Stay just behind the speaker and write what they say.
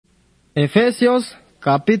Efesios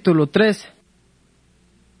capítulo 3.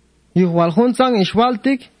 Igual juntan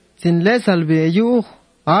ishwaltik, sin les albieyuj,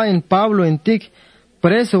 en Pablo entik,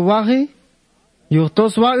 preso baji,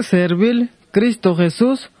 yuhtos wag servil, Cristo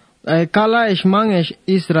Jesús, kala ishman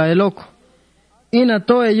Israelok. Ina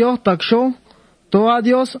to ellos taksho, to a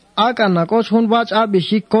Dios, akanakoch hun wach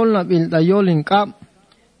abishik kolna bildayolin kap,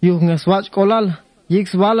 yuhneswach kolal,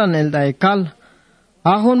 yiks balan el daekal.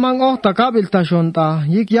 Ahun mang takabil tashonta,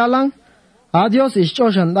 yik yalang, adios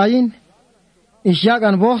ishchoshan dayin.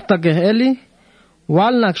 Ishyagan bohtakeh eli,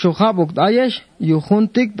 walnak shohabuk dayesh,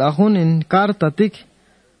 yuhuntik dahun in kartatik.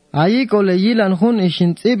 Ayik ole yilan hun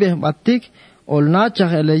ishintzibeh batik, ol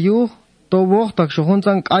nachach eleyuh, to bohtak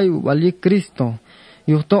shohunzang kayu balik Cristo.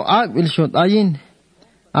 Yuhto ak bilshot ayin.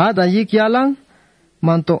 Ayik yalang,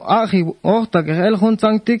 manto ahi ohtakeh el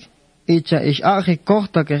hunzangtik, icha ish ahi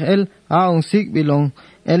kohtakeh el aun sig bilong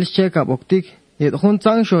el sheka boktik. Yet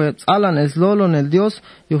hunzang shohet alan es lolon el Dios,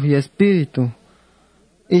 yuhi espíritu.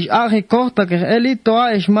 Ish ahi kohtakeh eli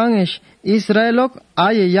toa ish mangish Israelok,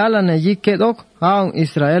 aye yalan e yikedok, aun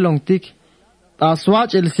Israelong tik.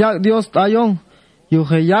 Taswach el siak Dios tayon,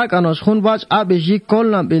 yuhe yak anos hun bach abish yik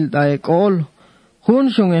kolna bildae kol. Hun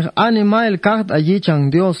shung anima el kaht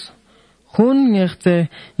ayichang Dios. Hun ngehte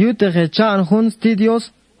yute hechaan hun sti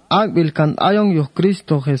Dios, ak bilkant ayon yuh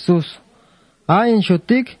Cristo Jesús. Ayin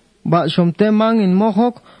shotik, ba shomte man in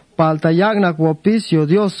mohok, palta yagnak wopisyo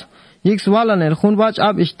Dios. Yik swalan el hun bach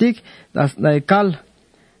abishtik, das daekal.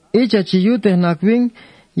 Icha chiyute nakwing,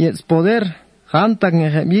 yets poder, hantak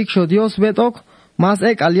ngehem yiksho Dios betok, mas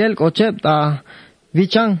ek aliel kochep ta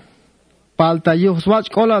vichang. Palta yuh swach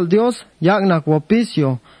kolal Dios, yagnak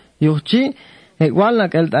wopisyo. Yuhchi,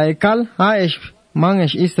 ekwalnak el daekal, haesh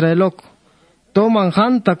mangesh Israelok. Toman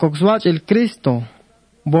hantak okswach el Cristo.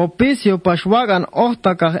 Wopisyo pashwagan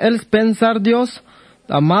ohtakah el pensar Dios,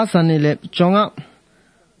 tamasa ni le chonga.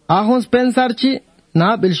 Ahons pensarchi,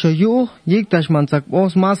 nabil shoyu, yiktash manzak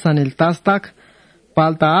os masan el tastak,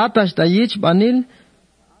 palta atash da yich banil,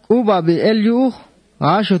 uba bi el yuh,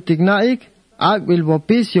 asho tignaik, ak bil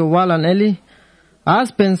bopisyo walan eli.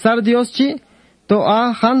 As pensar Dios chi, to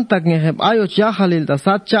hantak ngeheb ayoch yahalil da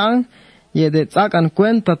satchaan, yede tsakan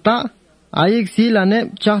cuenta ta, ayik sila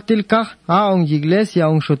neb chahtil kah, aong iglesia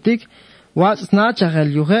ong shotik, wach snachah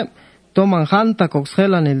el yuheb, toman hantak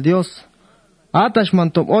okshelan el Dios. Atash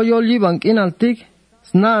mantop oyol yibank inaltik,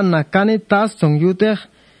 snan nakani tas song yutech,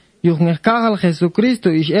 yuhnekahal Jesucristo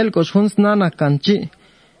ish el koshun snan nakanchi.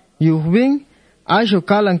 Yuhbing, aisho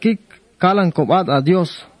kalankik, kalankobat a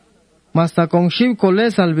Dios. Masta kong shib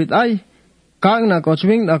koles albit ay, kagna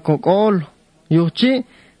kochbing na kokol. Yuhchi,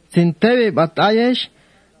 sintebe bat ayesh,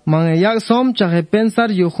 mangeyak som chahe pensar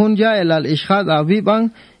yuhun ya el al ishad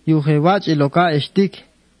abibang, yuhewach iloka estik.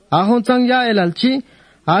 Ahun sang ya el alchi,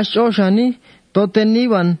 asho shani, toten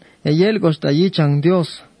iban eyel gostayichan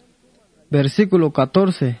Dios. Versículo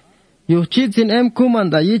 14. Yuchitzin kuman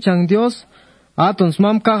dayichan Dios, atons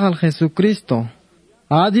mam kahal Jesucristo.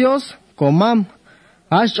 Adios, komam.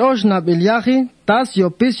 Ashosh na bilyahi, tas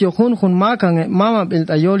yopis yohun makan mama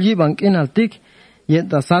biltayol yiban kinaltik,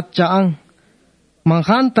 yeta satchaan.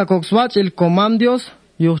 Manjanta kokswach el komam Dios,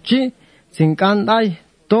 yuchi, sin kanday,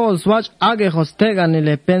 to swach age hostegan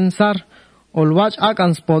ile pensar, olwach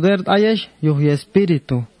akans poder ayesh yuhi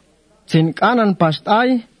espíritu. Sin kanan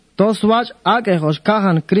pastay, to swach age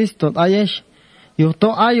hoskahan Cristo ayesh,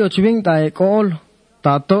 yuhto ayoch ving ta ekol,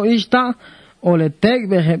 tato ishta, ole tek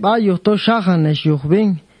beheba yuhto shahan esh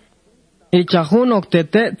yuhving. Ichahun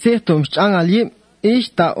oktete tzihtum shchan alyib,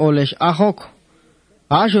 ishta olesh ahok.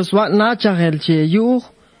 Asho swat nachah el chiyuh,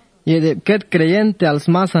 yedebket creyente als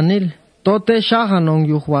masanil, tote shahan on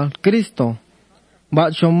yuhwal Cristo.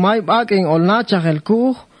 Bat shomay baking ol nachah el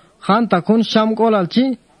kuh, hanta kun sham kol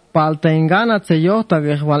alchi, palta ingana tseyohta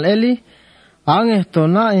gehwal eli, an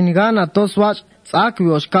ehtona ingana toswach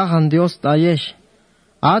tzakwi oshkahan Dios tayesh.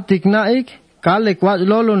 Atik naik, kalek wach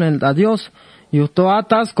lolun el da Dios, yuhto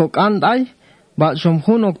atas kok anday, bat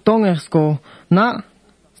shomhun okton esko na,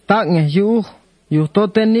 stak ngeh yuh, yuhto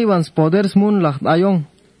ten nibans poders mun lacht ayon.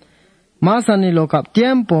 Masa ni lo kap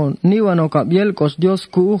tiempo, niwan o kap yelkos Dios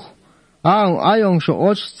kuh, ayon sho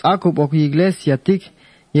och akupok iglesia tik,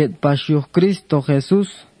 yet pas yuh Cristo Jesús.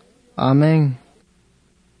 Amén.